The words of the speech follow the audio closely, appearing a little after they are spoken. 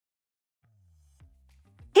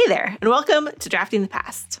Hey there, and welcome to Drafting the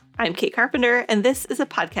Past. I'm Kate Carpenter, and this is a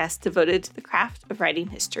podcast devoted to the craft of writing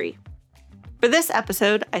history. For this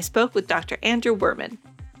episode, I spoke with Dr. Andrew Wehrman,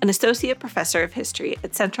 an associate professor of history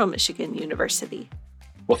at Central Michigan University.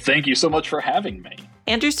 Well, thank you so much for having me.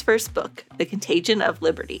 Andrew's first book, The Contagion of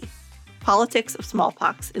Liberty, Politics of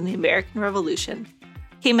Smallpox in the American Revolution,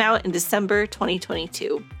 came out in December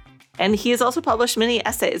 2022. And he has also published many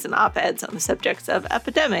essays and op-eds on the subjects of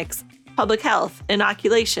epidemics, public health,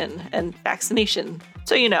 inoculation, and vaccination.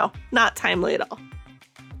 So, not timely at all.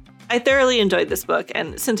 I thoroughly enjoyed this book,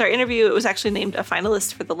 and since our interview, it was actually named a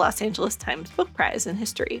finalist for the Los Angeles Times Book Prize in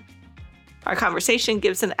History. Our conversation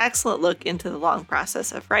gives an excellent look into the long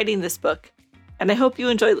process of writing this book, and I hope you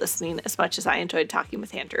enjoy listening as much as I enjoyed talking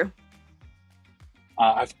with Andrew.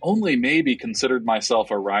 I've only maybe considered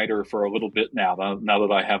myself a writer for a little bit now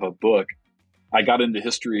that I have a book. I got into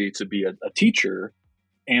history to be a teacher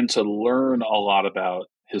and to learn a lot about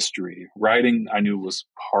history. Writing, I knew, was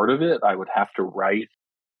part of it. I would have to write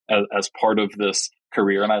as part of this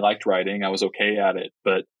career, and I liked writing. I was okay at it,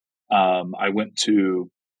 but I went to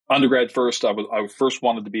undergrad first. I first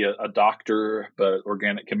wanted to be a doctor, but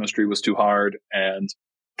organic chemistry was too hard, and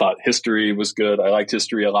thought history was good. I liked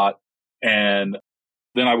history a lot, and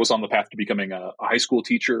then I was on the path to becoming a high school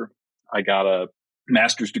teacher. I got a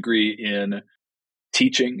master's degree in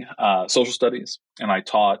teaching social studies, and I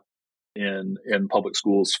taught in public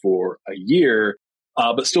schools for a year,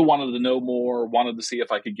 but still wanted to know more, wanted to see if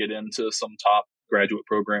I could get into some top graduate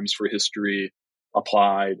programs for history,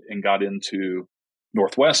 applied and got into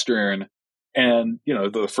Northwestern. And,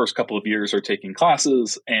 the first couple of years are taking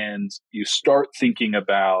classes, and you start thinking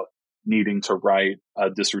about needing to write a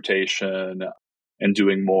dissertation and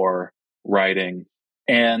doing more writing.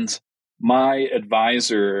 And my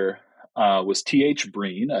advisor was T.H.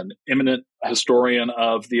 Breen, an eminent historian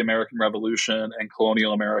of the American Revolution and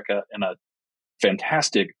colonial America, and a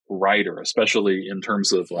fantastic writer, especially in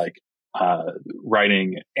terms of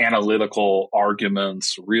writing analytical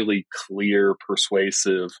arguments, really clear,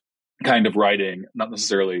 persuasive kind of writing, not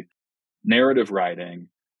necessarily narrative writing.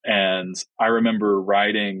 And I remember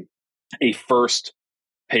writing a first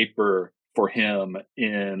paper for him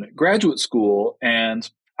in graduate school, and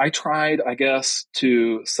I tried, I guess,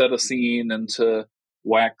 to set a scene and to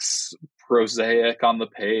wax prosaic on the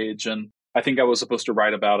page. And I think I was supposed to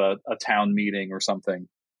write about a town meeting or something.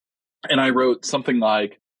 And I wrote something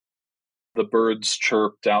like, "The birds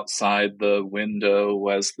chirped outside the window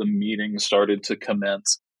as the meeting started to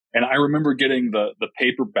commence." And I remember getting the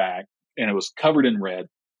paper back, and it was covered in red.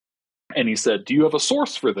 And he said, "Do you have a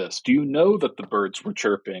source for this? Do you know that the birds were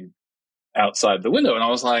chirping outside the window?" And I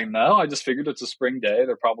was like, "No, I just figured it's a spring day.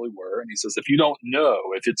 There probably were." And he says, "If you don't know,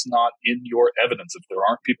 if it's not in your evidence, if there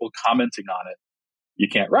aren't people commenting on it, you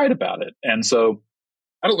can't write about it." And so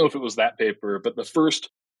I don't know if it was that paper, but the first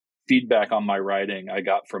feedback on my writing I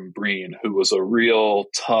got from Breen, who was a real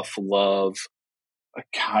tough love, a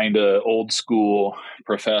kind of old school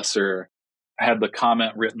professor, had the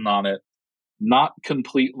comment written on it, "Not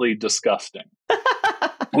completely disgusting,"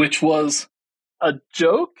 which was a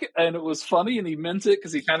joke, and it was funny, and he meant it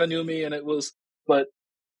because he kind of knew me, but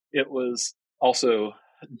it was also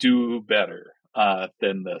do better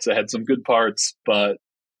than this. It had some good parts, but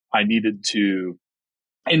I needed to,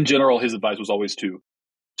 in general, his advice was always to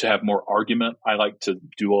have more argument. I like to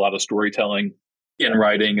do a lot of storytelling in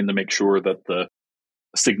writing, and to make sure that the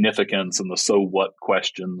significance and the so what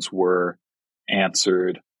questions were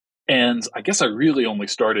answered. And I guess I really only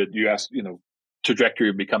started, you asked, trajectory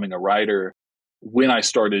of becoming a writer, when I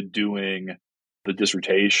started doing the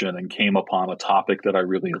dissertation and came upon a topic that I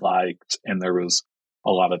really liked, and there was a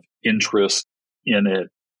lot of interest in it.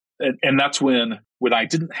 And that's when I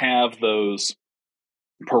didn't have those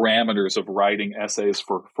parameters of writing essays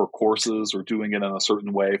for courses or doing it in a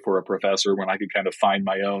certain way for a professor, when I could kind of find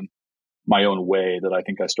my own way, that I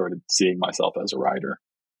think I started seeing myself as a writer.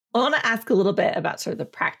 I want to ask a little bit about sort of the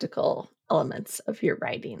practical elements of your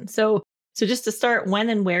writing. So just to start, when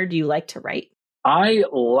and where do you like to write? I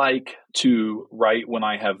like to write when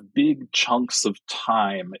I have big chunks of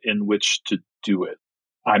time in which to do it.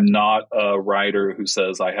 I'm not a writer who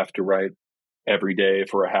says I have to write every day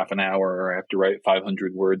for a half an hour, or I have to write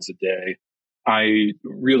 500 words a day. I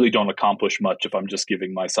really don't accomplish much if I'm just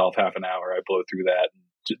giving myself half an hour. I blow through that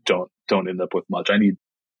and don't end up with much. I need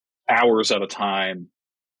hours at a time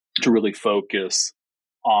to really focus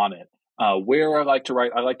on it. Where I like to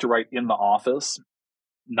write in the office,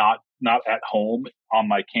 not at home. On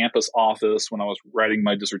my campus office, when I was writing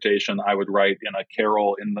my dissertation, I would write in a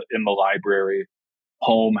carrel in the library.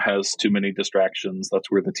 Home has too many distractions. That's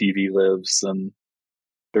where the TV lives, and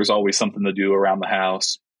there's always something to do around the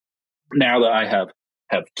house. Now that I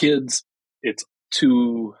have kids, it's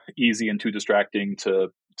too easy and too distracting to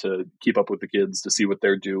keep up with the kids, to see what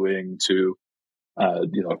they're doing, to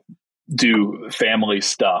do family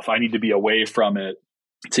stuff. I need to be away from it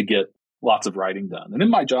to get lots of writing done. And in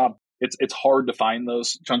my job, it's hard to find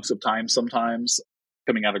those chunks of time sometimes.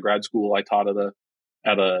 Coming out of grad school, I taught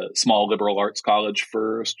at a small liberal arts college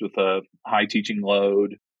first with a high teaching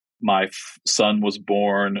load. My son was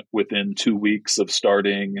born within 2 weeks of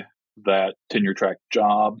starting that tenure track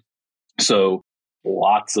job. So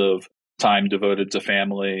lots of time devoted to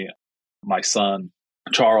family. My son,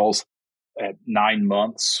 Charles, at 9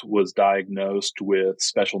 months was diagnosed with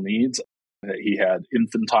special needs. He had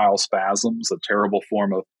infantile spasms, a terrible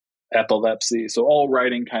form of epilepsy. So all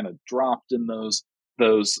writing kind of dropped in those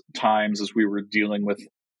times as we were dealing with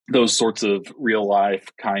those sorts of real life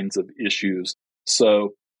kinds of issues.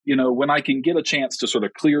 So, when I can get a chance to sort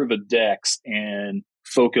of clear the decks and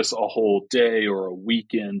focus a whole day or a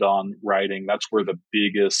weekend on writing, that's where the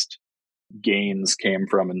biggest gains came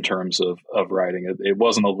from in terms of writing. It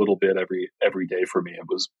wasn't a little bit every day for me. It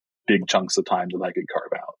was big chunks of time that I could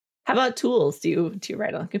carve out. How about tools? Do you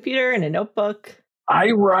write on a computer, in a notebook? I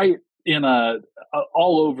write in a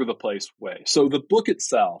all over the place way. So the book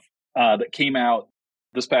itself that came out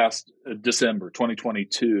this past December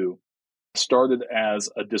 2022 started as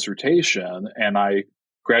a dissertation, and I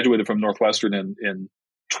graduated from Northwestern in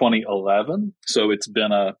 2011. So it's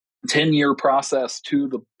been a 10-year process to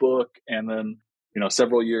the book, and then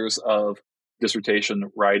several years of dissertation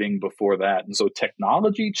writing before that. And so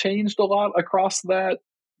technology changed a lot across that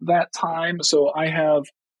time. So I have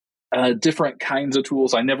different kinds of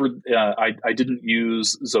tools. I didn't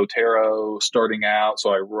use Zotero starting out,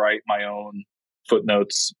 so I write my own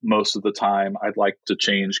footnotes most of the time. I'd like to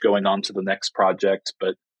change going on to the next project,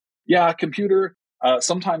 but yeah, computer.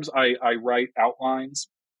 Sometimes I write outlines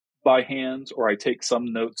by hand, or I take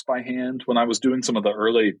some notes by hand. When I was doing some of the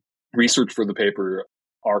early research for the paper,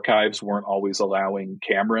 archives weren't always allowing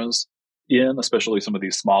cameras in, especially some of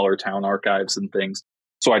these smaller town archives and things.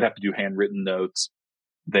 So I'd have to do handwritten notes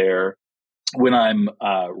there. When I'm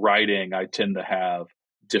writing, I tend to have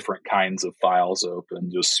different kinds of files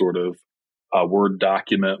open, just sort of a Word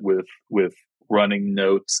document with running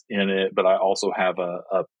notes in it. But I also have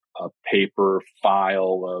a paper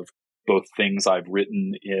file of both things I've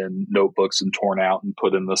written in notebooks and torn out and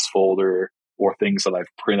put in this folder, or things that I've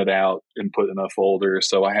printed out and put in a folder.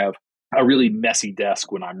 So I have a really messy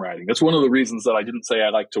desk when I'm writing. That's one of the reasons that I didn't say I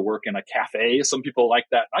like to work in a cafe. Some people like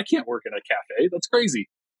that. I can't work in a cafe. That's crazy.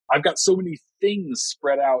 I've got so many things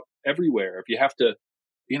spread out everywhere. If you have to,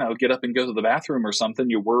 get up and go to the bathroom or something,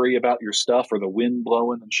 you worry about your stuff or the wind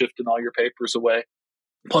blowing and shifting all your papers away.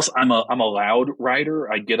 Plus, I'm a loud writer.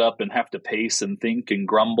 I get up and have to pace and think and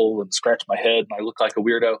grumble and scratch my head, and I look like a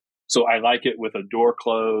weirdo. So I like it with a door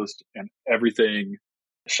closed and everything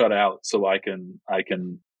shut out, so I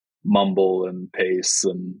can mumble and pace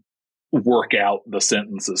and work out the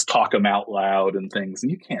sentences, talk them out loud and things.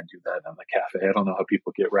 And you can't do that in the cafe. I don't know how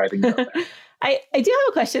people get writing down there. I do have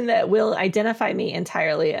a question that will identify me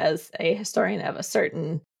entirely as a historian of a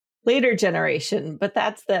certain later generation, but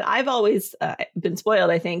that's that I've always been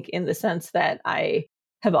spoiled, I think, in the sense that I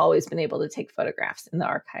have always been able to take photographs in the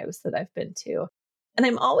archives that I've been to. And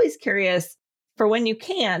I'm always curious, for when you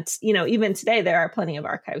can't, even today, there are plenty of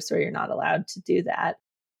archives where you're not allowed to do that.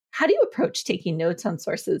 How do you approach taking notes on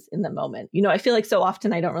sources in the moment? I feel like so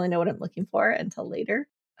often I don't really know what I'm looking for until later.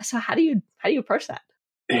 So how do you approach that?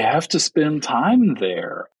 You have to spend time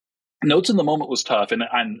there. Notes in the moment was tough. And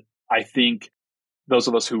I think those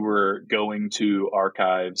of us who were going to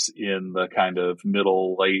archives in the kind of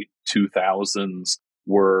late 2000s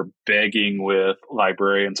were begging with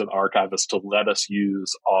librarians and archivists to let us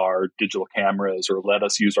use our digital cameras or let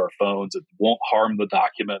us use our phones. It won't harm the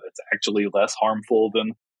document. It's actually less harmful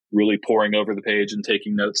than really poring over the page and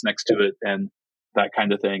taking notes next to it and that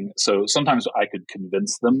kind of thing. So sometimes I could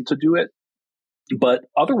convince them to do it. But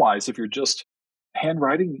otherwise, if you're just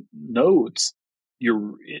handwriting notes,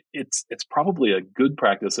 it's probably a good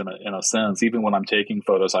practice in a sense. Even when I'm taking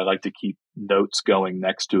photos, I like to keep notes going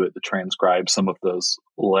next to it to transcribe some of those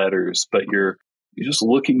letters. But you're just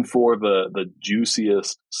looking for the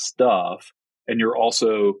juiciest stuff, and you're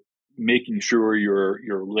also making sure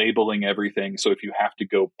you're labeling everything. So if you have to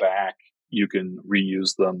go back, you can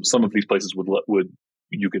reuse them. Some of these places would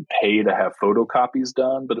you could pay to have photocopies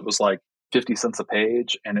done, but it was like 50 cents a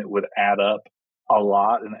page, and it would add up a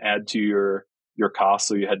lot and add to your costs.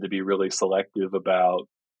 So you had to be really selective about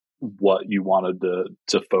what you wanted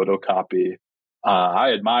to photocopy.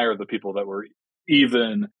 I admire the people that were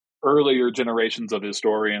even earlier generations of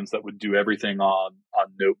historians that would do everything on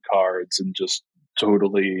on note cards and just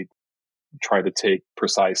totally try to take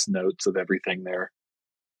precise notes of everything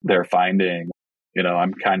they're finding.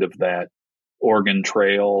 I'm kind of that Oregon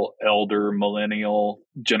Trail elder millennial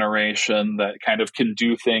generation that kind of can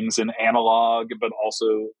do things in analog, but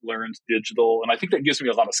also learns digital. And I think that gives me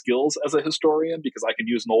a lot of skills as a historian because I can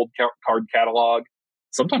use an old card catalog.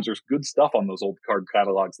 Sometimes there's good stuff on those old card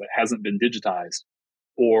catalogs that hasn't been digitized,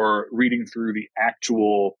 or reading through the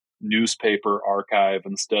actual newspaper archive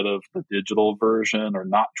instead of the digital version, or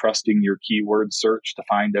not trusting your keyword search to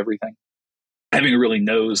find everything. Having a really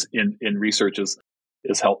nose in research is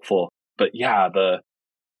helpful. But yeah, the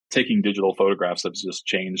taking digital photographs has just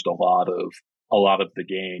changed a lot of the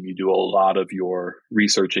game. You do a lot of your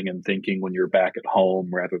researching and thinking when you're back at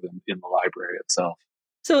home rather than in the library itself.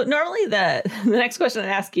 So normally the next question I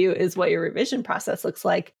ask you is what your revision process looks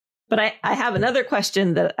like. But I have another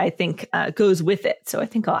question that I think goes with it. So I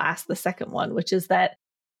think I'll ask the second one, which is that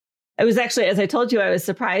I was actually, as I told you, I was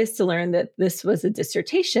surprised to learn that this was a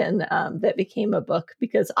dissertation that became a book,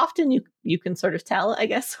 because often you can sort of tell, I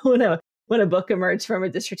guess, when a book emerged from a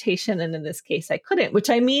dissertation. And in this case, I couldn't, which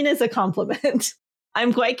I mean is a compliment.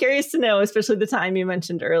 I'm quite curious to know, especially the time you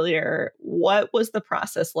mentioned earlier, what was the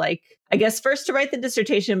process like, I guess, first to write the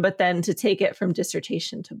dissertation, but then to take it from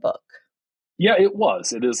dissertation to book? Yeah, it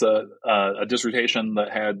was. It is a dissertation that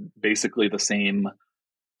had basically the same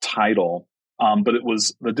title, but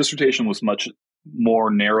the dissertation was much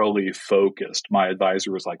more narrowly focused. My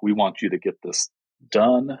advisor was like, "We want you to get this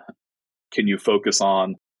done. Can you focus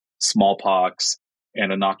on smallpox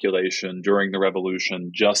and inoculation during the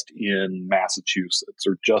Revolution just in Massachusetts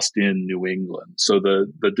or just in New England?" So the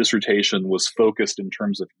dissertation was focused in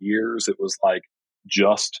terms of years. It was like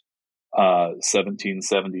just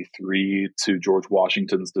 1773 to George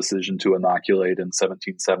Washington's decision to inoculate in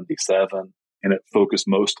 1777. And it focused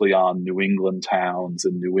mostly on New England towns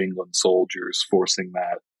and New England soldiers forcing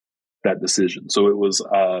that decision. So it was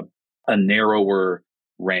a narrower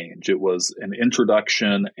range. It was an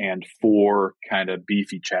introduction and 4 kind of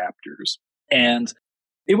beefy chapters. And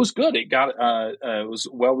it was good. It was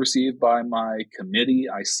well received by my committee.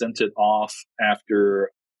 I sent it off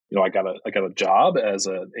after I got a job as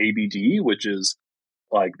an ABD, which is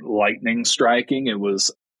like lightning striking. It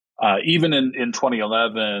was even in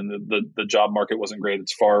 2011, the job market wasn't great.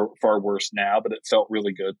 It's far worse now, but it felt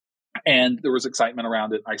really good, and there was excitement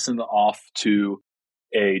around it. I sent it off to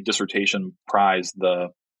a dissertation prize, the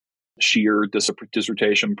Scheer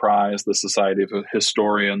Dissertation Prize, the Society of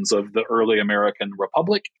Historians of the Early American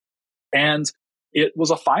Republic, and it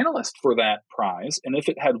was a finalist for that prize. And if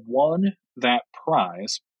it had won that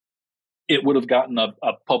prize, it would have gotten a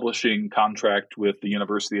publishing contract with the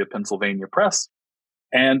University of Pennsylvania Press.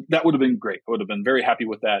 And that would have been great. I would have been very happy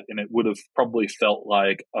with that. And it would have probably felt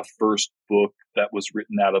like a first book that was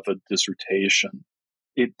written out of a dissertation.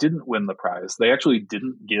 It didn't win the prize. They actually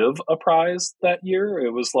didn't give a prize that year.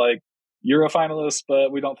 It was like, you're a finalist,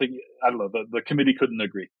 but we don't think, I don't know, the committee couldn't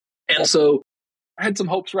agree. And so I had some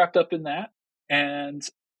hopes wrapped up in that. And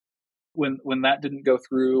when that didn't go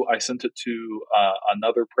through, I sent it to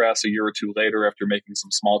another press a year or two later after making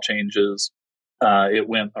some small changes. It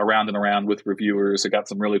went around and around with reviewers. It got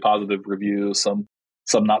some really positive reviews, some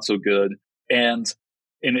not so good. And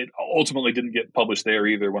it ultimately didn't get published there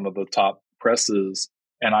either, one of the top presses.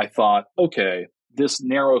 And I thought, okay, this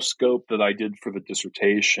narrow scope that I did for the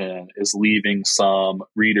dissertation is leaving some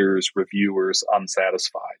readers, reviewers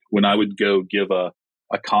unsatisfied. When I would go give a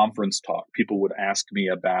conference talk, people would ask me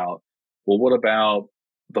about, well, what about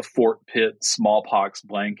the Fort Pitt smallpox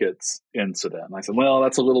blankets incident? And I said, well,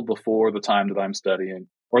 that's a little before the time that I'm studying.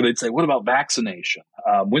 Or they'd say, what about vaccination?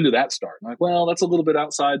 When did that start? And I'm like, well, that's a little bit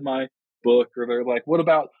outside my book. Or they're like, what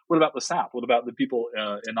about the South? What about the people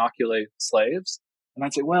inoculate slaves? And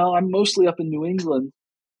I'd say, well, I'm mostly up in New England.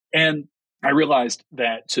 And I realized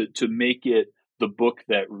that to make it the book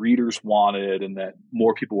that readers wanted and that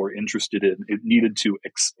more people were interested in, it needed to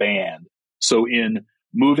expand. So in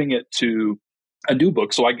moving it to a new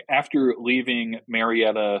book, so after leaving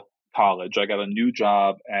Marietta College, I got a new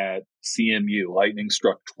job at CMU. Lightning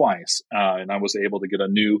struck twice, and I was able to get a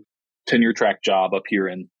new tenure track job up here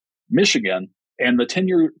in Michigan. And the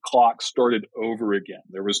tenure clock started over again.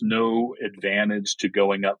 There was no advantage to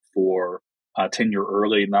going up for tenure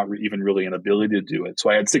early, not even really an ability to do it. So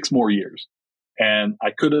I had 6 more years. And I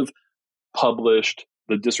could have published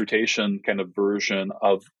the dissertation kind of version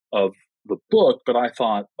of the book, but I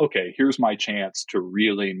thought, okay, here's my chance to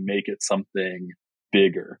really make it something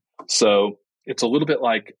bigger. So it's a little bit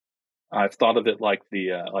like, I've thought of it like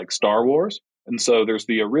the like Star Wars. And so there's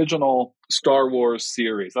the original Star Wars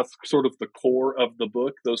series. That's sort of the core of the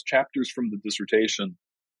book. Those chapters from the dissertation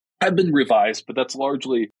have been revised, but that's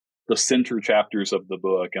largely the center chapters of the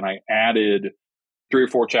book. And I added 3 or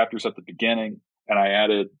 4 chapters at the beginning, and I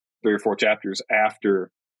added 3 or 4 chapters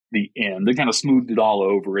after the end. They kind of smoothed it all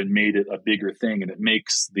over and made it a bigger thing, and it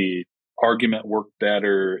makes the argument work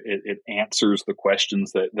better. It answers the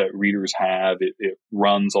questions that readers have. It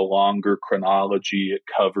runs a longer chronology. It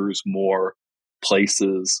covers more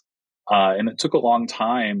places. And it took a long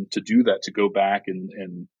time to do that, to go back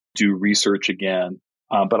and do research again.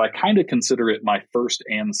 But I kind of consider it my first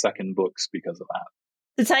and second books because of that.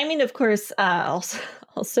 The timing, of course,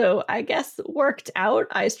 also, I guess, worked out.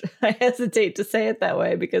 I hesitate to say it that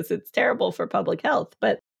way because it's terrible for public health.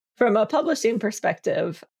 But from a publishing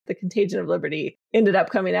perspective, The Contagion of Liberty ended up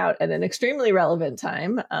coming out at an extremely relevant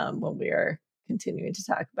time when we are continuing to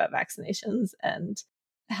talk about vaccinations and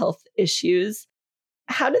health issues.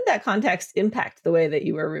 How did that context impact the way that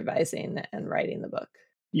you were revising and writing the book?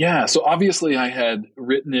 Yeah, so obviously I had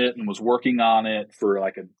written it and was working on it for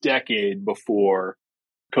like a decade before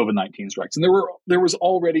COVID-19 strikes. And there was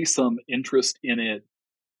already some interest in it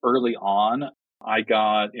early on. I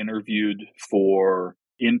got interviewed for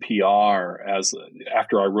NPR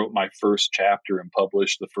after I wrote my first chapter and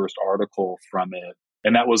published the first article from it.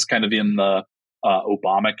 And that was kind of in the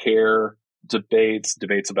Obamacare debates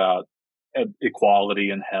about equality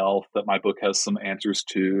and health that my book has some answers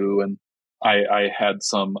to. And I had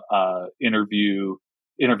some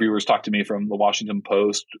interviewers talk to me from the Washington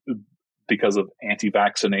Post because of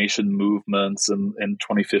anti-vaccination movements in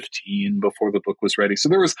 2015 before the book was ready. So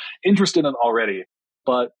there was interest in it already.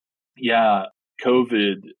 But yeah,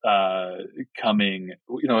 COVID coming,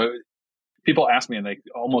 people ask me and they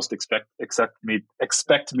almost expect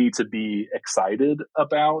me to be excited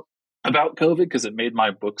about COVID because it made my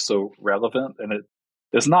book so relevant. And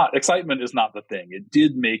excitement is not the thing. It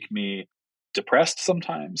did make me depressed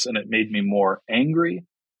sometimes, and it made me more angry.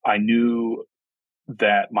 I knew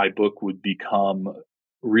that my book would become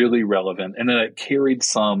really relevant, and then it carried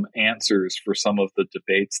some answers for some of the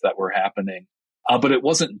debates that were happening, but it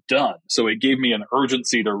wasn't done. So it gave me an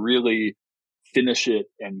urgency to really finish it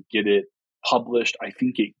and get it published. I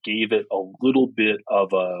think it gave it a little bit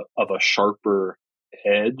of a sharper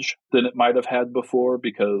edge than it might have had before,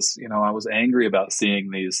 because I was angry about seeing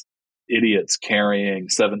these idiots carrying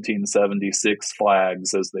 1776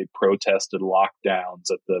 flags as they protested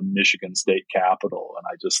lockdowns at the Michigan State Capitol. And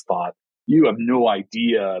I just thought, you have no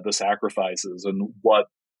idea the sacrifices and what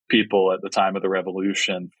people at the time of the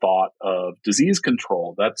revolution thought of disease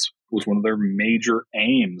control. That was one of their major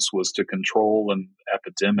aims, was to control an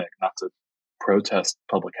epidemic, not to protest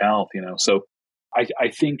public health, So I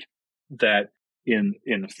think that in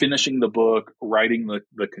finishing the book, writing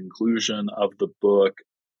the conclusion of the book,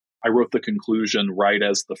 I wrote the conclusion right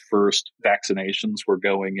as the first vaccinations were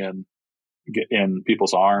going in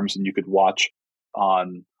people's arms, and you could watch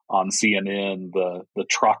on CNN the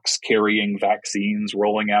trucks carrying vaccines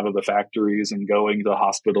rolling out of the factories and going to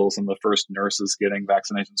hospitals, and the first nurses getting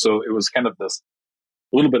vaccinations. So it was kind of this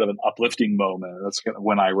little bit of an uplifting moment. That's kind of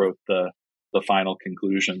when I wrote the final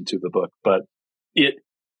conclusion to the book. But it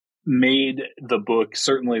made the book,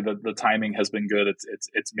 certainly the timing has been good.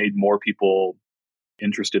 It's made more people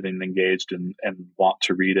interested and engaged and want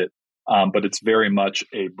to read it. But it's very much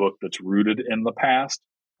a book that's rooted in the past.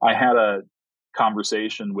 I had a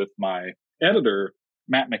conversation with my editor,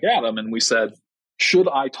 Matt McAdam, and we said, should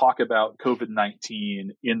I talk about COVID-19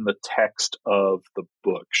 in the text of the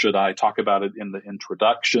book? Should I talk about it in the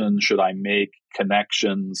introduction? Should I make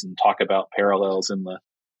connections and talk about parallels in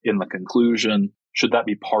the conclusion? Should that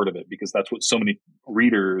be part of it? Because that's what so many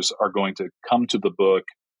readers are going to come to the book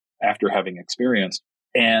after having experienced.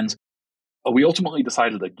 And we ultimately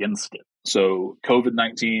decided against it. So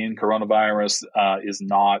COVID-19, coronavirus, is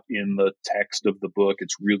not in the text of the book.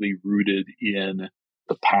 It's really rooted in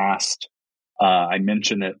the past. I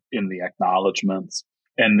mention it in the acknowledgments.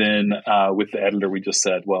 And then with the editor, we just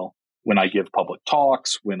said, well, when I give public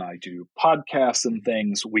talks, when I do podcasts and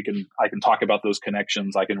things, I can talk about those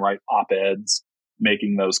connections. I can write op-eds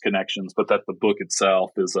making those connections, but that the book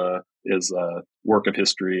itself is a work of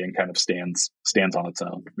history and kind of stands on its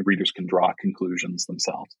own. The readers can draw conclusions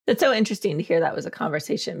themselves. It's so interesting to hear that was a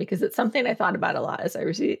conversation, because it's something I thought about a lot as I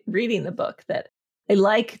was reading the book, that I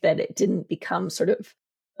like that it didn't become sort of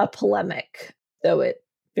a polemic, though it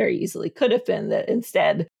very easily could have been, that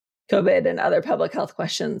instead COVID and other public health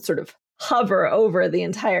questions sort of hover over the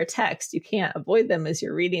entire text. You can't avoid them as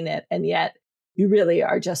you're reading it. And yet you really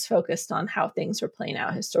are just focused on how things were playing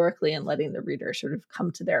out historically and letting the reader sort of come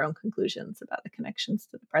to their own conclusions about the connections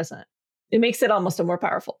to the present. It makes it almost a more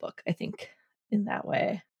powerful book, I think, in that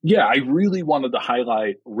way. Yeah, I really wanted to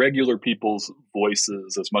highlight regular people's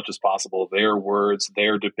voices as much as possible, their words,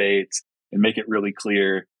 their debates, and make it really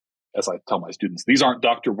clear, as I tell my students, these aren't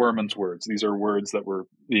Dr. Wehrman's words. These are words that were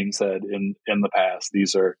being said in the past.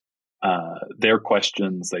 These are their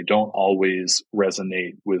questions. They don't always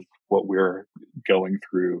resonate with what we're going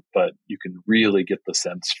through, but you can really get the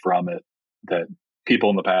sense from it that people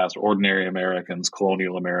in the past, ordinary Americans,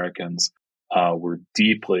 colonial Americans, were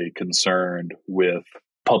deeply concerned with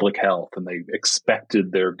public health, and they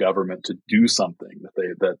expected their government to do something,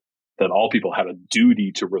 that all people had a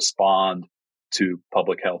duty to respond to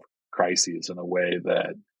public health crises in a way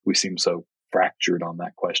that we seem so fractured on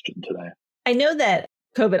that question today. I know that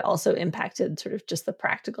COVID also impacted sort of just the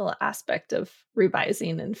practical aspect of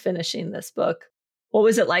revising and finishing this book. What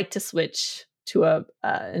was it like to switch to a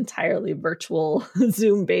entirely virtual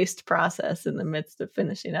Zoom-based process in the midst of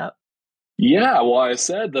finishing up? Yeah, well, I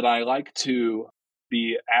said that I like to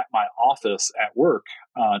be at my office at work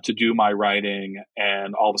to do my writing,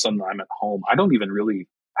 and all of a sudden I'm at home. I don't even really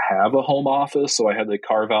have a home office, so I had to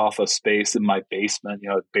carve off a space in my basement,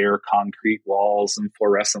 bare concrete walls and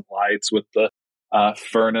fluorescent lights with the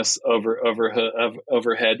furnace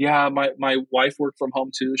overhead. Yeah, my wife worked from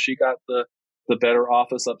home too. She got the better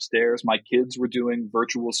office upstairs. My kids were doing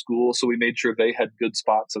virtual school, so we made sure they had good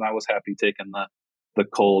spots, and I was happy taking the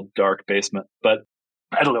cold, dark basement. But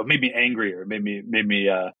I don't know, it made me angrier. It made me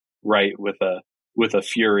write with a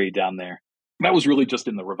fury down there. That was really just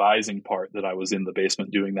in the revising part that I was in the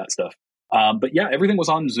basement doing that stuff. But yeah, everything was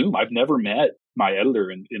on Zoom. I've never met my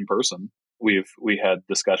editor in person. We had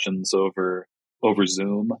discussions over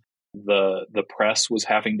Zoom. The press was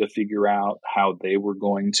having to figure out how they were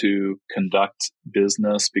going to conduct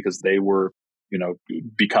business because they were,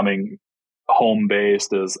 becoming home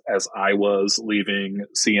based as I was leaving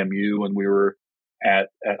CMU, and we were at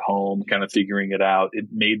home kind of figuring it out. It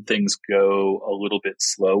made things go a little bit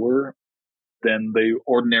slower than they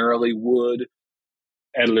ordinarily would.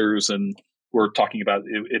 Editors and we're talking about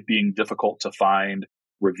it being difficult to find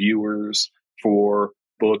reviewers for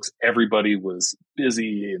books. Everybody was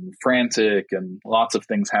busy and frantic and lots of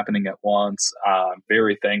things happening at once. I'm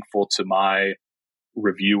very thankful to my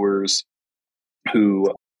reviewers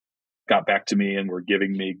who got back to me and were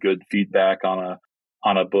giving me good feedback on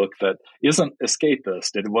a book that isn't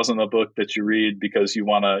escapist. It wasn't a book that you read because you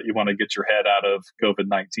want to get your head out of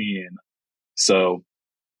COVID-19. So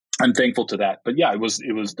I'm thankful to that. But yeah, it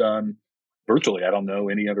was done virtually. I don't know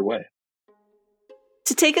any other way.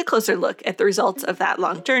 To take a closer look at the results of that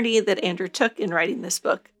long journey that Andrew took in writing this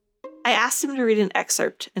book, I asked him to read an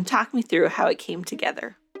excerpt and talk me through how it came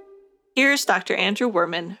together. Here's Dr. Andrew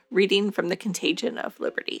Wehrman reading from The Contagion of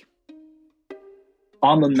Liberty.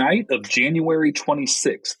 On the night of January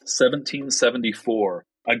 26, 1774,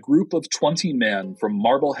 a group of 20 men from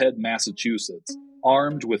Marblehead, Massachusetts,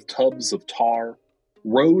 armed with tubs of tar,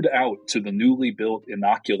 rowed out to the newly built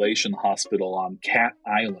inoculation hospital on Cat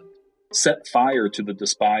Island, set fire to the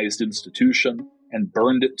despised institution, and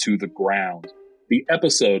burned it to the ground. The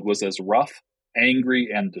episode was as rough, angry,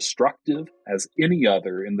 and destructive as any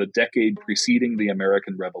other in the decade preceding the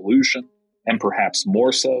American Revolution, and perhaps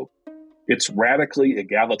more so. Its radically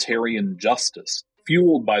egalitarian justice,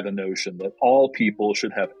 fueled by the notion that all people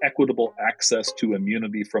should have equitable access to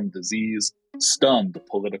immunity from disease, stunned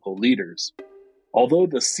political leaders. Although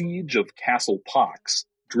the siege of Castle Pox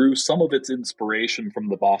drew some of its inspiration from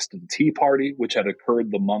the Boston Tea Party, which had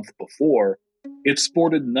occurred the month before, it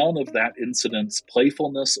sported none of that incident's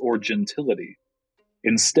playfulness or gentility.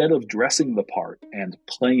 Instead of dressing the part and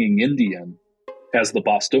playing Indian, as the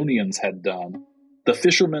Bostonians had done, the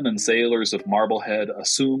fishermen and sailors of Marblehead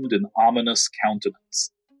assumed an ominous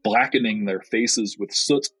countenance, blackening their faces with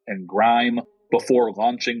soot and grime before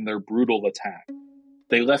launching their brutal attack.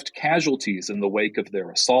 They left casualties in the wake of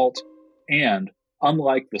their assault, and,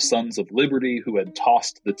 unlike the Sons of Liberty who had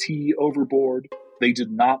tossed the tea overboard, they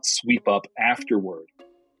did not sweep up afterward.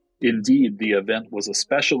 Indeed, the event was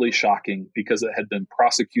especially shocking because it had been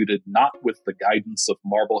prosecuted not with the guidance of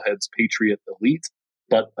Marblehead's patriot elite,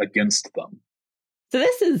 but against them. So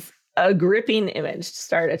this is a gripping image to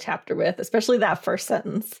start a chapter with, especially that first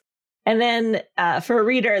sentence. And then for a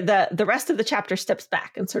reader, the rest of the chapter steps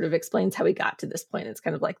back and sort of explains how we got to this point. It's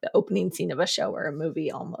kind of like the opening scene of a show or a movie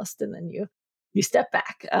almost. And then you step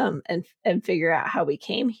back and figure out how we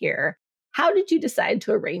came here. How did you decide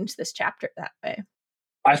to arrange this chapter that way?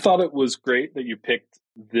 I thought it was great that you picked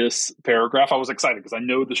this paragraph. I was excited because I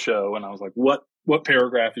know the show, and I was like, what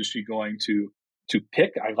paragraph is she going to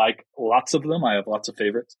pick? I like lots of them. I have lots of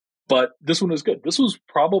favorites, but this one was good. This was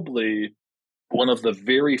probably one of the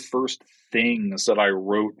very first things that I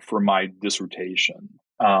wrote for my dissertation.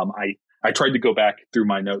 I tried to go back through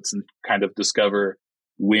my notes and kind of discover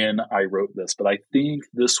when I wrote this, but I think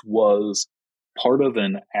this was part of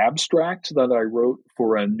an abstract that I wrote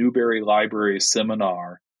for a Newberry Library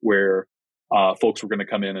seminar where folks were going to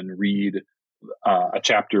come in and read a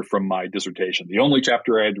chapter from my dissertation, the only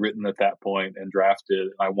chapter I had written at that point and drafted.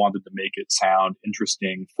 I wanted to make it sound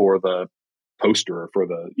interesting for the poster, for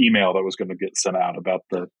the email that was going to get sent out about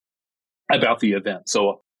the event.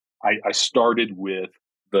 So I started with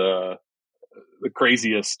the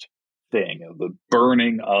craziest thing, the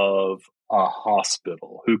burning of a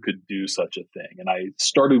hospital. Who could do such a thing? And I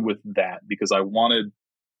started with that because I wanted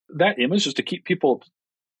that image just to keep people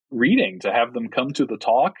reading, to have them come to the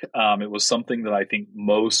talk. It was something that I think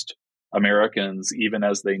most Americans, even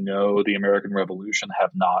as they know the American Revolution,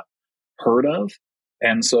 have not heard of.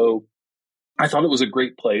 And so I thought it was a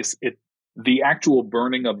great place. The actual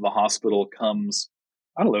burning of the hospital comes,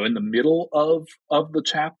 I don't know, in the middle of the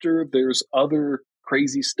chapter. There's other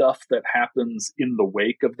crazy stuff that happens in the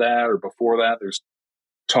wake of that or before that. There's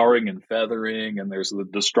tarring and feathering, and there's the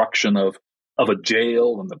destruction of a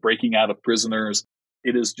jail and the breaking out of prisoners.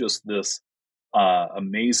 It is just this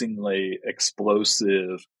amazingly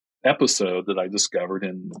explosive episode that I discovered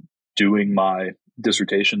in doing my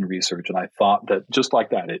dissertation research. And I thought that just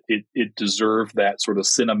like that, it deserved that sort of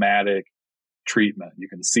cinematic treatment. You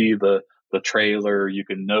can see the trailer, you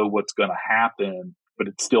can know what's going to happen, but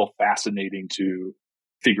it's still fascinating to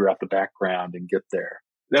figure out the background and get there.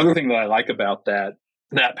 The other thing that I like about that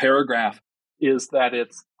paragraph is that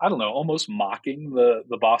it's, I don't know, almost mocking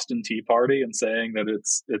the Boston Tea Party and saying that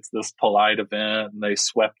it's this polite event and they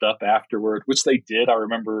swept up afterward, which they did. I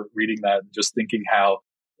remember reading that and just thinking how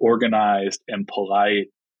organized and polite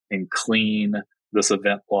and clean this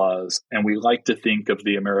event was. And we like to think of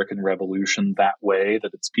the American Revolution that way,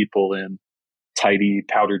 that it's people in tidy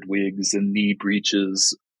powdered wigs and knee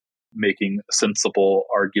breeches making sensible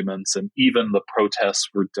arguments. And even the protests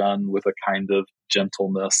were done with a kind of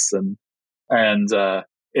gentleness, and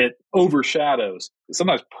it overshadows,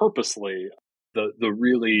 sometimes purposely, the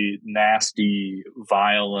really nasty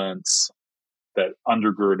violence that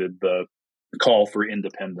undergirded the call for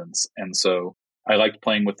independence. And so I liked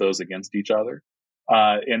playing with those against each other.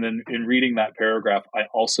 And then in reading that paragraph, I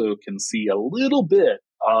also can see a little bit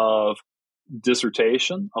of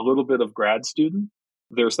dissertation, a little bit of grad student.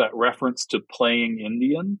 There's that reference to playing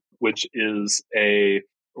Indian, which is a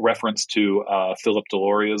reference to Philip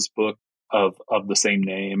Deloria's book of the same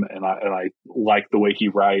name. And I like the way he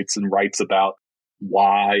writes about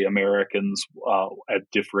why Americans at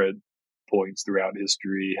different points throughout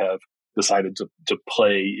history have decided to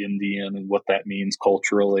play Indian and what that means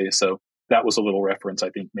culturally. So that was a little reference, I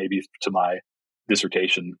think, maybe to my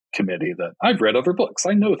dissertation committee, that I've read other books,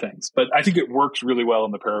 I know things, but I think it works really well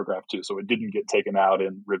in the paragraph too. So it didn't get taken out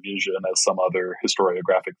in revision as some other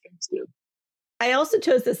historiographic things did. I also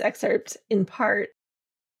chose this excerpt in part,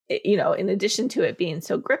 in addition to it being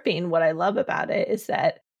so gripping, what I love about it is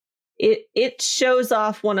that it shows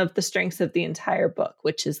off one of the strengths of the entire book,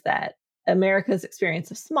 which is that America's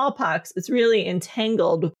experience of smallpox is really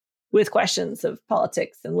entangled with questions of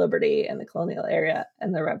politics and liberty and the colonial era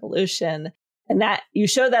and the revolution. And that you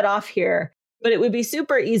show that off here, but it would be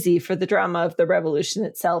super easy for the drama of the revolution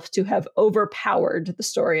itself to have overpowered the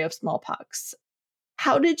story of smallpox.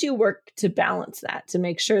 How did you work to balance that, to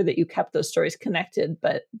make sure that you kept those stories connected,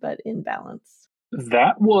 but in balance?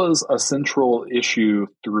 That was a central issue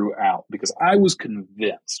throughout, because I was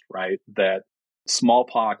convinced, right, that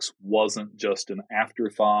smallpox wasn't just an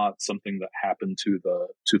afterthought, something that happened to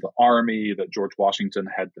the army that George Washington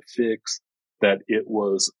had to fix, that it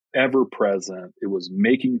was ever present. It was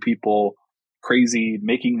making people crazy,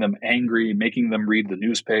 making them angry, making them read the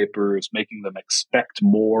newspapers, making them expect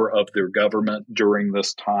more of their government during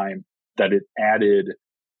this time, that it added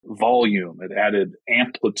volume, it added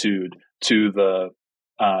amplitude to the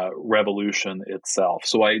revolution itself.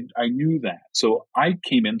 So I knew that. So I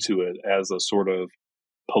came into it as a sort of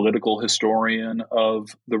political historian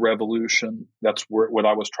of the revolution. That's what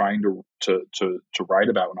I was trying to write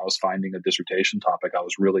about when I was finding a dissertation topic. I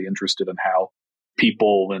was really interested in how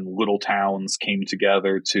people in little towns came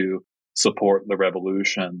together to support the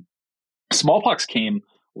revolution. Smallpox came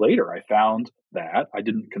later. I found that. I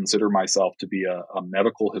didn't consider myself to be a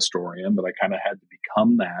medical historian, but I kind of had to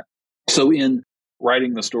become that. So in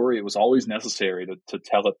writing the story, it was always necessary to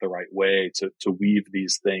tell it the right way, to weave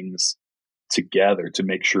these things together, to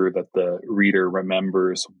make sure that the reader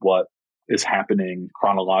remembers what is happening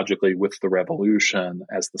chronologically with the revolution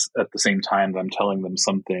at the same time that I'm telling them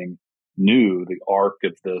something new, the arc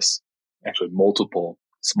of this actually multiple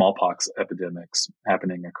smallpox epidemics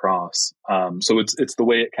happening across. So it's the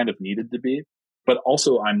way it kind of needed to be. But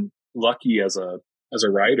also, I'm lucky as a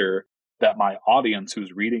writer that my audience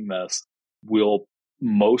who's reading this will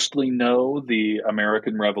mostly know the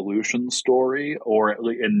American Revolution story, or at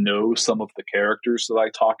least and know some of the characters that I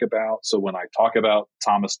talk about. So when I talk about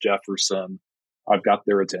Thomas Jefferson, I've got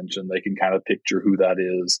their attention. They can kind of picture who that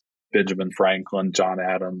is. Benjamin Franklin, John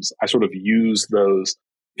Adams. I sort of use those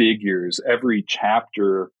figures every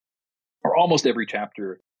chapter, or almost every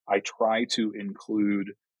chapter. I try to include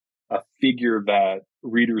a figure that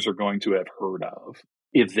readers are going to have heard of,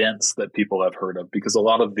 events that people have heard of, because a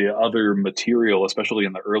lot of the other material, especially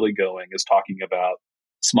in the early going, is talking about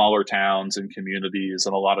smaller towns and communities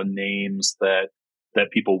and a lot of names that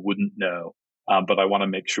people wouldn't know. But I want to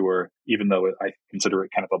make sure, even though I consider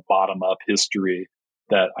it kind of a bottom-up history,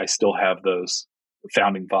 that I still have those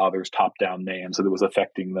founding fathers' top-down names, that it was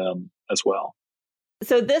affecting them as well.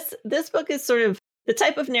 So this book is sort of the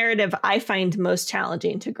type of narrative I find most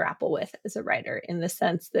challenging to grapple with as a writer, in the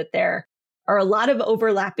sense that there are a lot of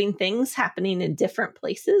overlapping things happening in different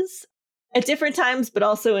places at different times, but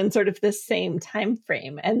also in sort of the same time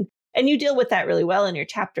frame. And you deal with that really well in your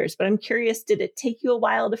chapters. But I'm curious, did it take you a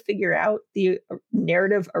while to figure out the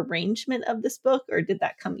narrative arrangement of this book, or did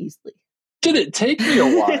that come easily? Did it take me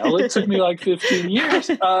a while? It took me like 15 years.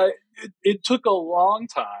 It took a long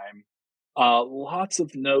time. Lots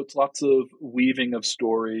of notes, lots of weaving of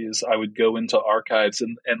stories. I would go into archives,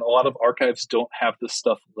 and a lot of archives don't have this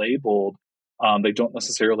stuff labeled. They don't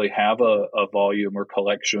necessarily have a volume or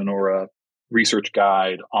collection or a research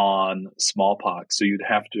guide on smallpox. So you'd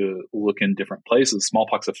have to look in different places.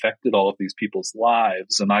 Smallpox affected all of these people's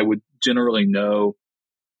lives, and I would generally know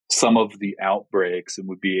some of the outbreaks and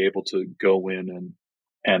would be able to go in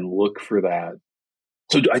and look for that.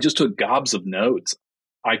 So I just took gobs of notes.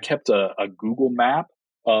 I kept a Google map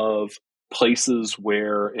of places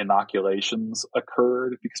where inoculations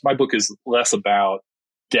occurred, because my book is less about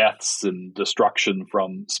deaths and destruction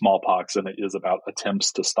from smallpox than it is about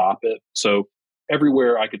attempts to stop it. So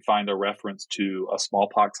everywhere I could find a reference to a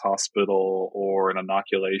smallpox hospital or an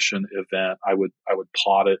inoculation event, I would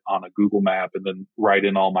plot it on a Google map and then write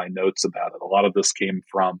in all my notes about it. A lot of this came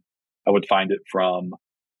from, I would find it from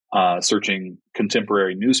searching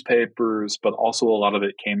contemporary newspapers, but also a lot of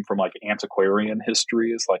it came from like antiquarian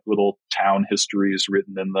histories, like little town histories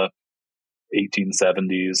written in the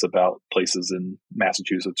 1870s about places in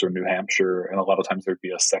Massachusetts or New Hampshire. And a lot of times there'd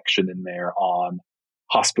be a section in there on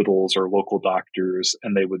hospitals or local doctors,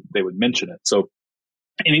 and they would mention it. So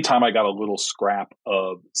anytime I got a little scrap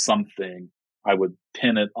of something, I would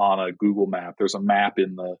pin it on a Google map. There's a map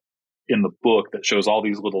in the book that shows all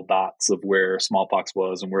these little dots of where smallpox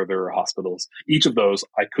was and where there are hospitals. Each of those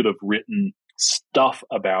I could have written stuff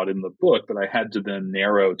about in the book, but I had to then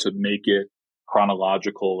narrow to make it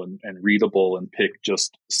chronological and readable, and pick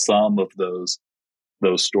just some of those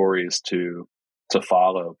stories to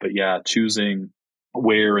follow. But yeah, choosing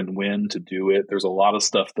where and when to do it. There's a lot of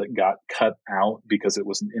stuff that got cut out because it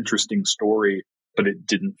was an interesting story, but it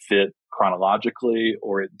didn't fit chronologically,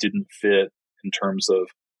 or it didn't fit in terms of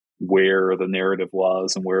where the narrative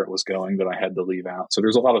was and where it was going, that I had to leave out. So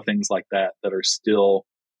there's a lot of things like that that are still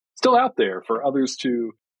out there for others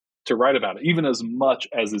to write about it, even as much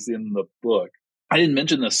as is in the book. I didn't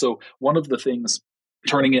mention this. So one of the things,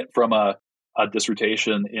 turning it from a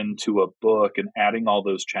dissertation into a book and adding all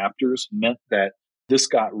those chapters, meant that this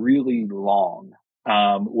got really long.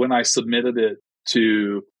 When I submitted it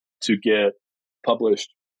to get published,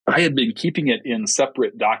 I had been keeping it in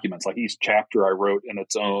separate documents. Like each chapter I wrote in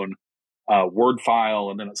its own Word file,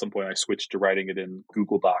 and then at some point I switched to writing it in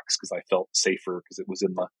Google Docs because I felt safer, because it was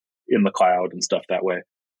in the cloud and stuff that way.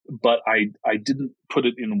 But I didn't put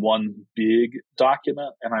it in one big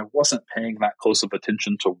document, and I wasn't paying that close of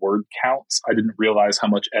attention to word counts. I didn't realize how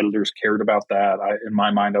much editors cared about that. In my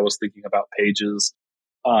mind, I was thinking about pages.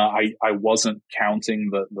 I wasn't counting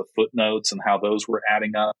the footnotes and how those were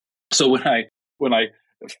adding up. So when I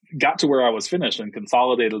got to where I was finished and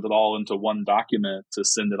consolidated it all into one document to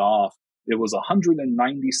send it off, it was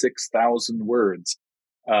 196,000 words.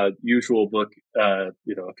 Usual book, a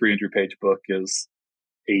 300-page book is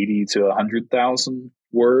 80 to 100,000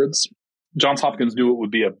 words. Johns Hopkins knew it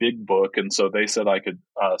would be a big book, and so they said I could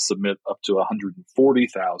submit up to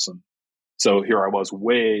 140,000. So here I was,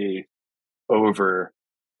 way over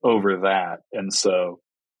that. And so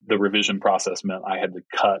the revision process meant I had to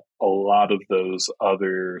cut a lot of those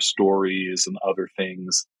other stories and other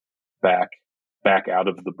things back out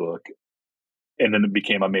of the book. And then it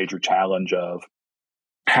became a major challenge of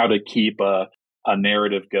how to keep a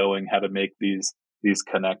narrative going, how to make these these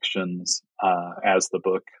connections as the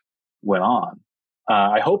book went on.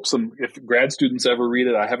 I hope if grad students ever read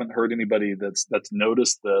it, I haven't heard anybody that's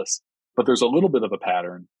noticed this, but there's a little bit of a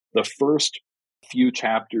pattern. The first few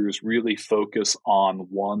chapters really focus on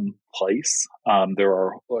one place. There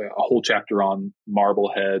are a whole chapter on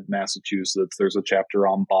Marblehead, Massachusetts. There's a chapter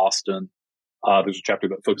on Boston. There's a chapter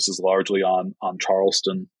that focuses largely on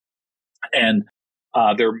Charleston, and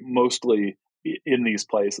they're mostly in these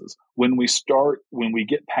places. When we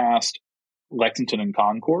get past Lexington and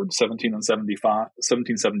Concord,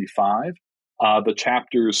 1775, the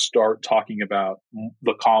chapters start talking about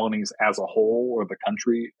the colonies as a whole or the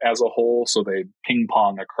country as a whole. So they ping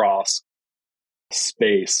pong across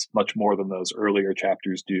space much more than those earlier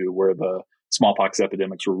chapters do, where the smallpox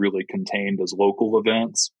epidemics were really contained as local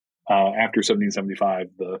events. After 1775,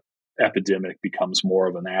 the epidemic becomes more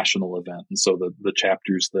of a national event. And so the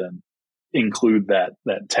chapters then include that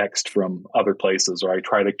text from other places, or I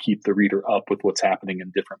try to keep the reader up with what's happening in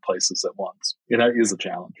different places at once. That is a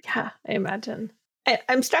challenge. Yeah, I imagine.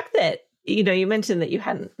 I'm struck that, you mentioned that you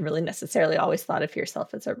hadn't really necessarily always thought of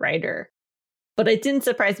yourself as a writer, but it didn't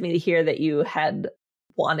surprise me to hear that you had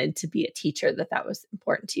wanted to be a teacher, that was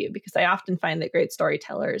important to you, because I often find that great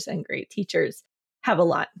storytellers and great teachers have a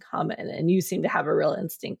lot in common, and you seem to have a real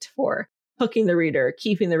instinct for hooking the reader,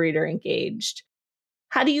 keeping the reader engaged.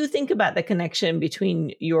 How do you think about the connection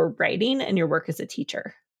between your writing and your work as a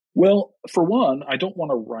teacher? Well, for one, I don't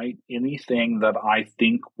want to write anything that I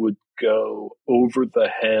think would go over the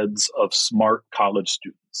heads of smart college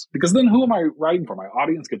students, because then who am I writing for? My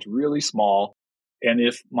audience gets really small. And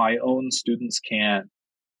if my own students can't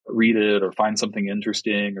read it or find something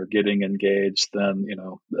interesting or getting engaged, then,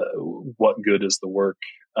 what good is the work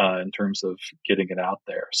in terms of getting it out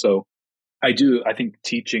there? So I think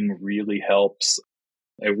teaching really helps.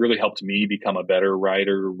 It really helped me become a better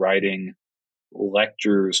writer, writing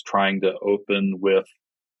lectures, trying to open with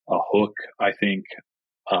a hook. I think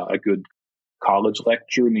a good college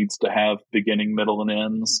lecture needs to have beginning, middle, and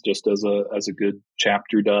ends, just as a good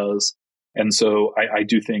chapter does. And so I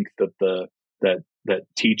do think that that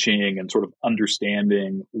teaching and sort of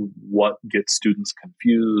understanding what gets students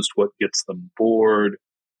confused, what gets them bored,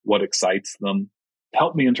 what excites them,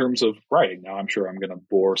 helped me in terms of writing. Now, I'm sure I'm going to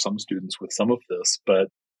bore some students with some of this, but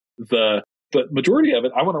the majority of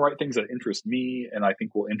it, I want to write things that interest me and I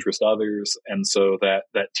think will interest others. And so that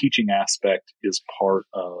teaching aspect is part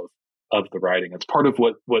of the writing. It's part of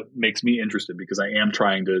what makes me interested, because I am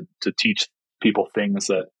trying to teach people things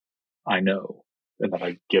that I know and that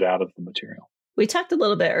I get out of the material. We talked a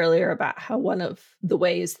little bit earlier about how one of the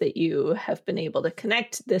ways that you have been able to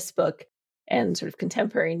connect this book and sort of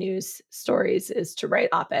contemporary news stories is to write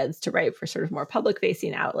op-eds, to write for sort of more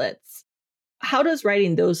public-facing outlets. How does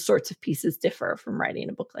writing those sorts of pieces differ from writing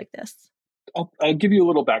a book like this? I'll give you a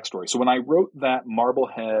little backstory. So when I wrote that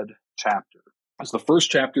Marblehead chapter, it was the first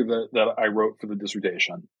chapter that I wrote for the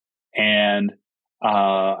dissertation. And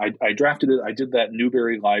I drafted it. I did that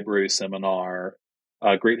Newberry Library seminar.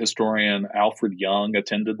 Great historian Alfred Young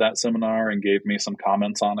attended that seminar and gave me some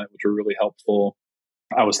comments on it, which were really helpful.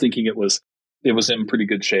 I was thinking it was in pretty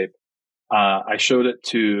good shape. I showed it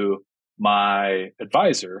to my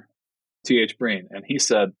advisor, T.H. Breen, and he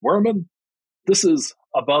said, "Wehrman, this is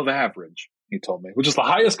above average," he told me, which is the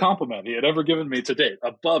highest compliment he had ever given me to date.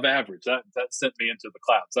 Above average. That sent me into the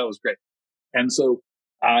clouds. That was great. And so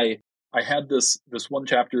I had this one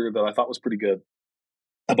chapter that I thought was pretty good,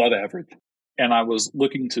 above average, and I was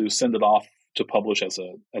looking to send it off to publish as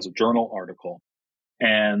a journal article,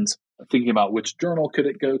 and thinking about which journal could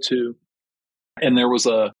it go to. And there was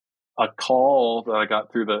a call that I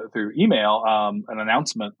got through email, an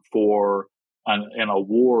announcement for an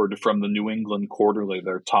award from the New England Quarterly,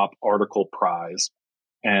 their top article prize.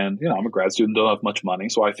 And I'm a grad student, don't have much money,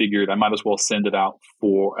 so I figured I might as well send it out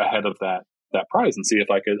for ahead of that prize and see if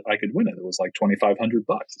I could win it. It was like $2,500.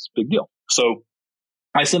 It's a big deal. So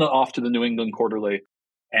I sent it off to the New England Quarterly,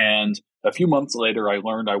 and a few months later, I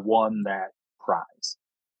learned I won that prize.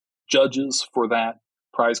 Judges for that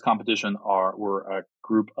prize competition were a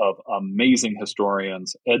group of amazing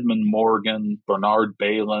historians: Edmund Morgan, Bernard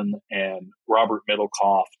Balin, and Robert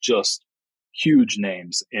Middlecoff, just huge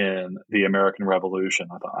names in the American Revolution.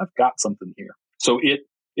 I thought, I've got something here. So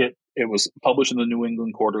it was published in the New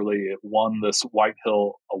England Quarterly. It won this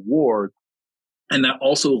Whitehill Award, and that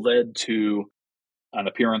also led to an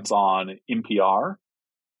appearance on NPR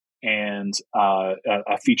and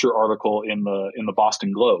a feature article in the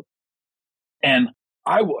Boston Globe. And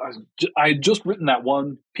I had just written that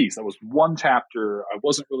one piece. That was one chapter. I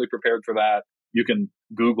wasn't really prepared for that. You can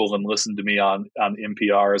Google and listen to me on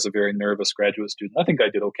NPR as a very nervous graduate student. I think I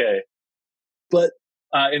did okay. But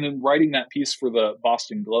and in writing that piece for the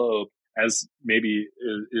Boston Globe, as maybe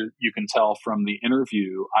you can tell from the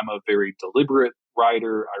interview, I'm a very deliberate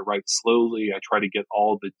writer. I write slowly. I try to get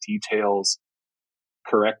all the details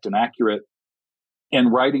correct and accurate.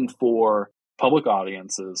 And writing for public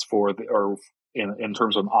audiences, or in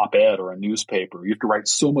terms of an op-ed or a newspaper, you have to write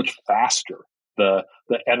so much faster. The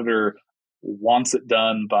editor wants it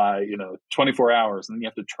done by 24 hours, and then you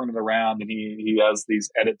have to turn it around, and he has these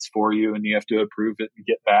edits for you, and you have to approve it and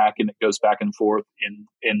get back, and it goes back and forth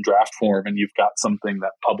in draft form, and you've got something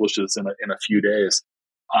that publishes in a few days.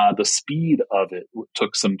 The speed of it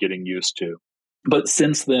took some getting used to. But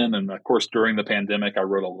since then, and of course during the pandemic, I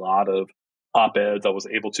wrote a lot of op-eds. I was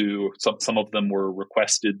able to, some of them were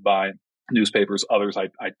requested by newspapers. Others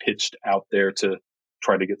I pitched out there to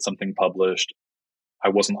try to get something published. I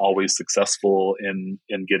wasn't always successful in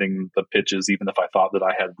getting the pitches, even if I thought that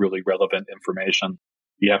I had really relevant information.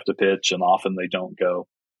 You have to pitch, and often they don't go.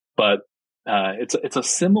 But it's a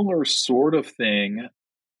similar sort of thing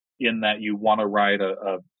in that you want to write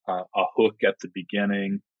a hook at the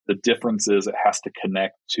beginning. The difference is it has to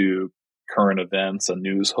connect to current events. A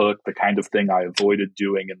news hook, the kind of thing I avoided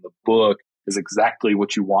doing in the book, is exactly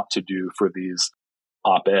what you want to do for these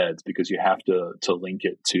op-eds, because you have to link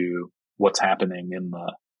it to what's happening in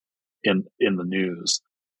the news.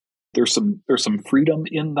 There's some freedom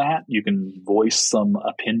in that. You can voice some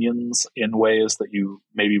opinions in ways that you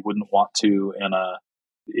maybe wouldn't want to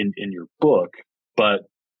in your book. But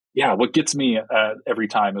yeah, what gets me every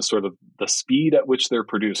time is sort of the speed at which they're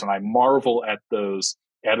produced. And I marvel at those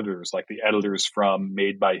editors, like the editors from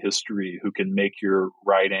Made by History, who can make your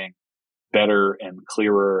writing better and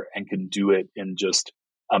clearer and can do it in just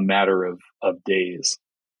a matter of days.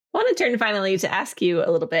 I want to turn finally to ask you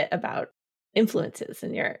a little bit about influences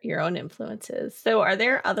and your own influences. So are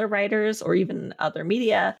there other writers or even other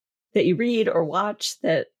media that you read or watch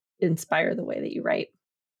that inspire the way that you write?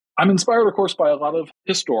 I'm inspired, of course, by a lot of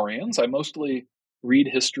historians. I mostly read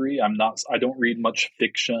history. I don't read much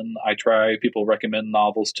fiction. People recommend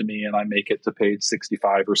novels to me, and I make it to page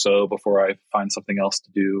 65 or so before I find something else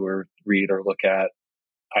to do or read or look at.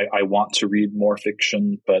 I want to read more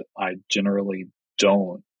fiction, but I generally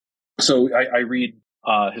don't. So I read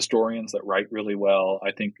historians that write really well.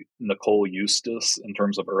 I think Nicole Eustace, in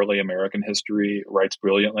terms of early American history, writes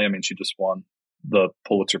brilliantly. I mean, she just won the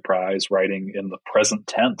Pulitzer Prize writing in the present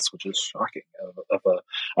tense, which is shocking,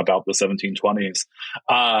 about the 1720s.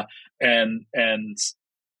 And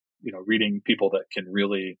reading people that can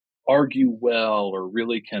really argue well or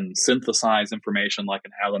really can synthesize information, like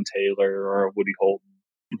an Alan Taylor or a Woody Holden.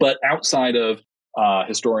 But outside of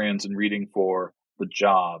historians and reading for the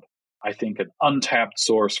job, I think an untapped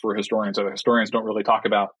source for historians that historians don't really talk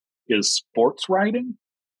about is sports writing.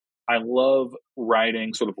 I love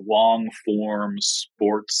writing sort of long form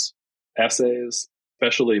sports essays.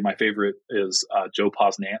 Especially my favorite is Joe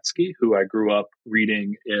Posnanski, who I grew up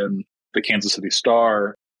reading in the Kansas City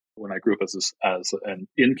Star when I grew up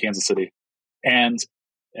in Kansas City, and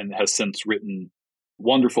has since written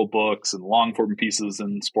wonderful books and long form pieces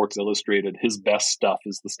in Sports Illustrated. His best stuff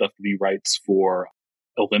is the stuff that he writes for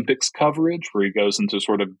Olympics coverage, where he goes into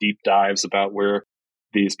sort of deep dives about where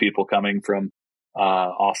these people coming from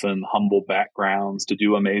often humble backgrounds to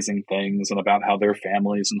do amazing things, and about how their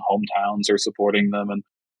families and hometowns are supporting them. And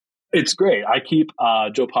it's great. I keep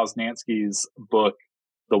Joe Posnanski's book,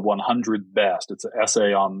 The 100 Best. It's an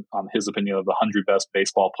essay on his opinion of the 100 best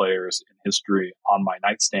baseball players in history, on my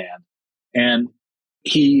nightstand. And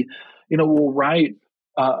he, will write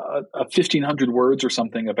 1,500 words or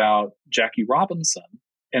something about Jackie Robinson.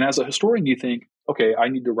 And as a historian, you think, okay, I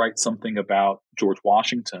need to write something about George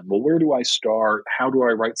Washington. Well, where do I start? How do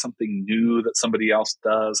I write something new that somebody else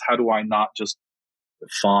does? How do I not just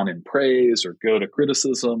fawn in praise or go to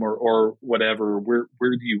criticism or whatever? Where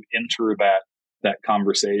do you enter that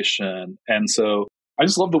conversation? And so I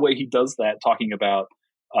just love the way he does that, talking about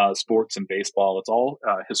sports and baseball. It's all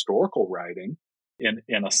historical writing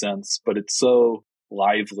in a sense, but it's so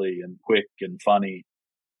lively and quick and funny.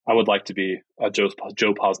 I would like to be a Joe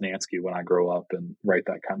Posnanski when I grow up and write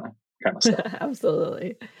that kind of stuff.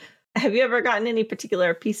 Absolutely. Have you ever gotten any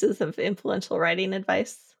particular pieces of influential writing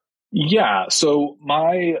advice? Yeah. So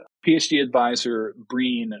my PhD advisor,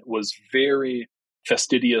 Breen, was very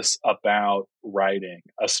fastidious about writing,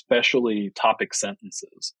 especially topic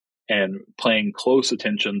sentences, and paying close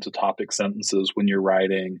attention to topic sentences when you're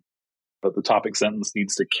writing. But the topic sentence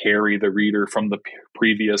needs to carry the reader from the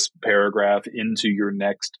previous paragraph into your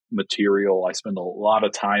next material. I spend a lot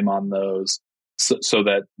of time on those so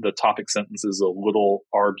that the topic sentence is a little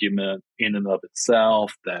argument in and of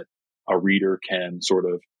itself that a reader can sort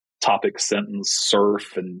of topic sentence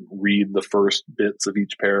surf and read the first bits of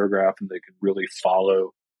each paragraph, and they could really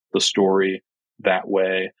follow the story that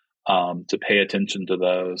way, to pay attention to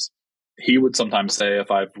those. He would sometimes say,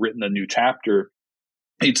 if I've written a new chapter,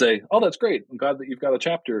 he'd say, "Oh, that's great. I'm glad that you've got a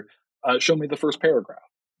chapter. Show me the first paragraph,"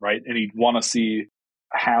 right? And he'd want to see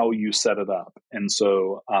how you set it up. And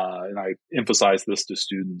so, and I emphasize this to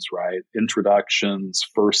students, right? Introductions,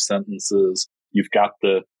 first sentences, you've got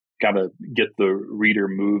to get the reader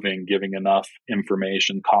moving, giving enough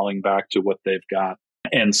information, calling back to what they've got.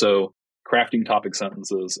 And so crafting topic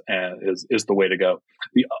sentences is the way to go.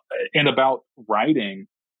 And about writing,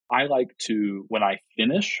 I like to, when I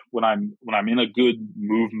finish, when I'm in a good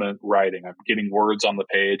movement writing, I'm getting words on the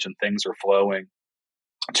page and things are flowing,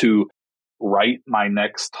 to write my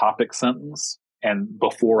next topic sentence and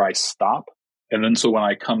before I stop. And then so when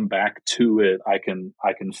I come back to it, I can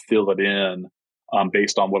fill it in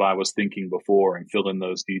based on what I was thinking before, and fill in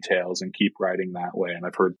those details and keep writing that way. And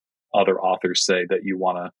I've heard other authors say that you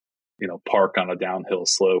want to, park on a downhill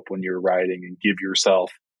slope when you're writing and give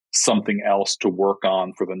yourself something else to work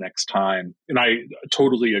on for the next time. And I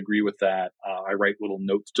totally agree with that. I write little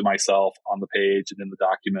notes to myself on the page and in the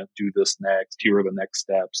document, do this next, here are the next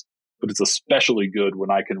steps. But it's especially good when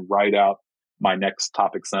I can write out my next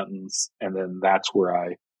topic sentence, and then that's where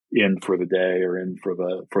I end for the day or end for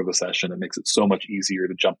the session. It makes it so much easier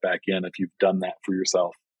to jump back in if you've done that for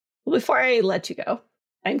yourself. Well, before I let you go,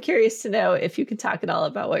 I'm curious to know if you can talk at all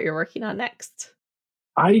about what you're working on next.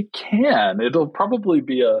 I can. It'll probably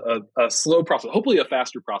be a slow process, hopefully a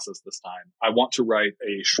faster process this time. I want to write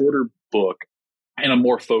a shorter book and a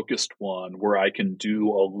more focused one where I can do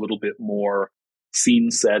a little bit more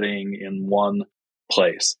scene setting in one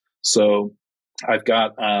place. So I've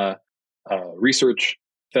got a research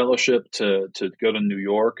fellowship to go to New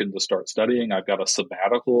York and to start studying. I've got a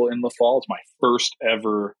sabbatical in the fall. It's my first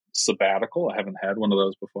ever sabbatical. I haven't had one of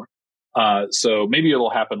those before. So maybe it'll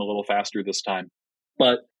happen a little faster this time.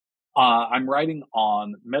 But I'm writing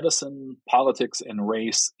on medicine, politics, and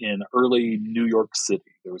race in early New York City.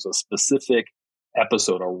 There was a specific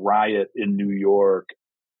episode, a riot in New York,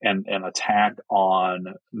 and an attack on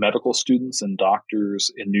medical students and doctors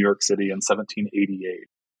in New York City in 1788.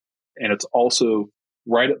 And it's also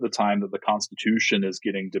right at the time that the Constitution is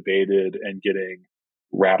getting debated and getting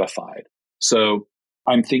ratified. So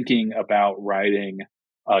I'm thinking about writing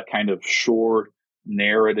a kind of short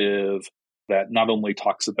narrative that not only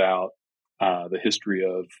talks about the history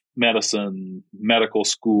of medicine, medical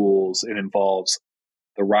schools. It involves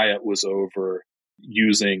the riot was over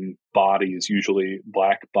using bodies, usually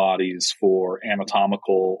Black bodies, for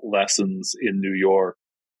anatomical lessons in New York.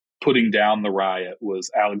 Putting down the riot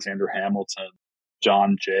was Alexander Hamilton,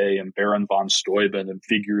 John Jay, and Baron von Steuben, and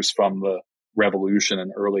figures from the Revolution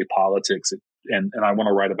and early politics. And I want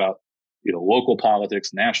to write about local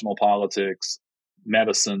politics, national politics,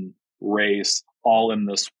 medicine, race, all in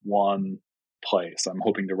this one place. I'm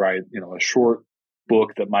hoping to write, a short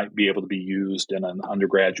book that might be able to be used in an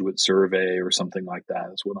undergraduate survey or something like that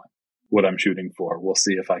is what I'm shooting for. We'll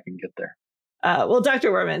see if I can get there. Well,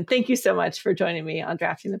 Dr. Wehrman, thank you so much for joining me on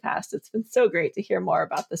Drafting the Past. It's been so great to hear more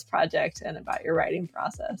about this project and about your writing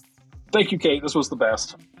process. Thank you, Kate. This was the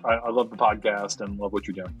best. I love the podcast and love what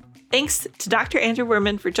you're doing. Thanks to Dr. Andrew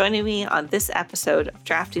Wehrman for joining me on this episode of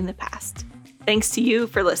Drafting the Past. Thanks to you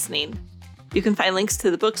for listening. You can find links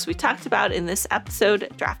to the books we talked about in this episode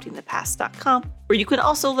at draftingthepast.com, where you can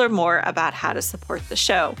also learn more about how to support the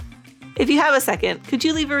show. If you have a second, could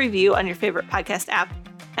you leave a review on your favorite podcast app?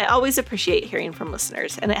 I always appreciate hearing from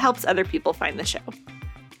listeners, and it helps other people find the show.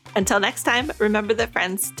 Until next time, remember that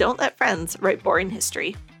friends don't let friends write boring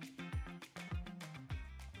history.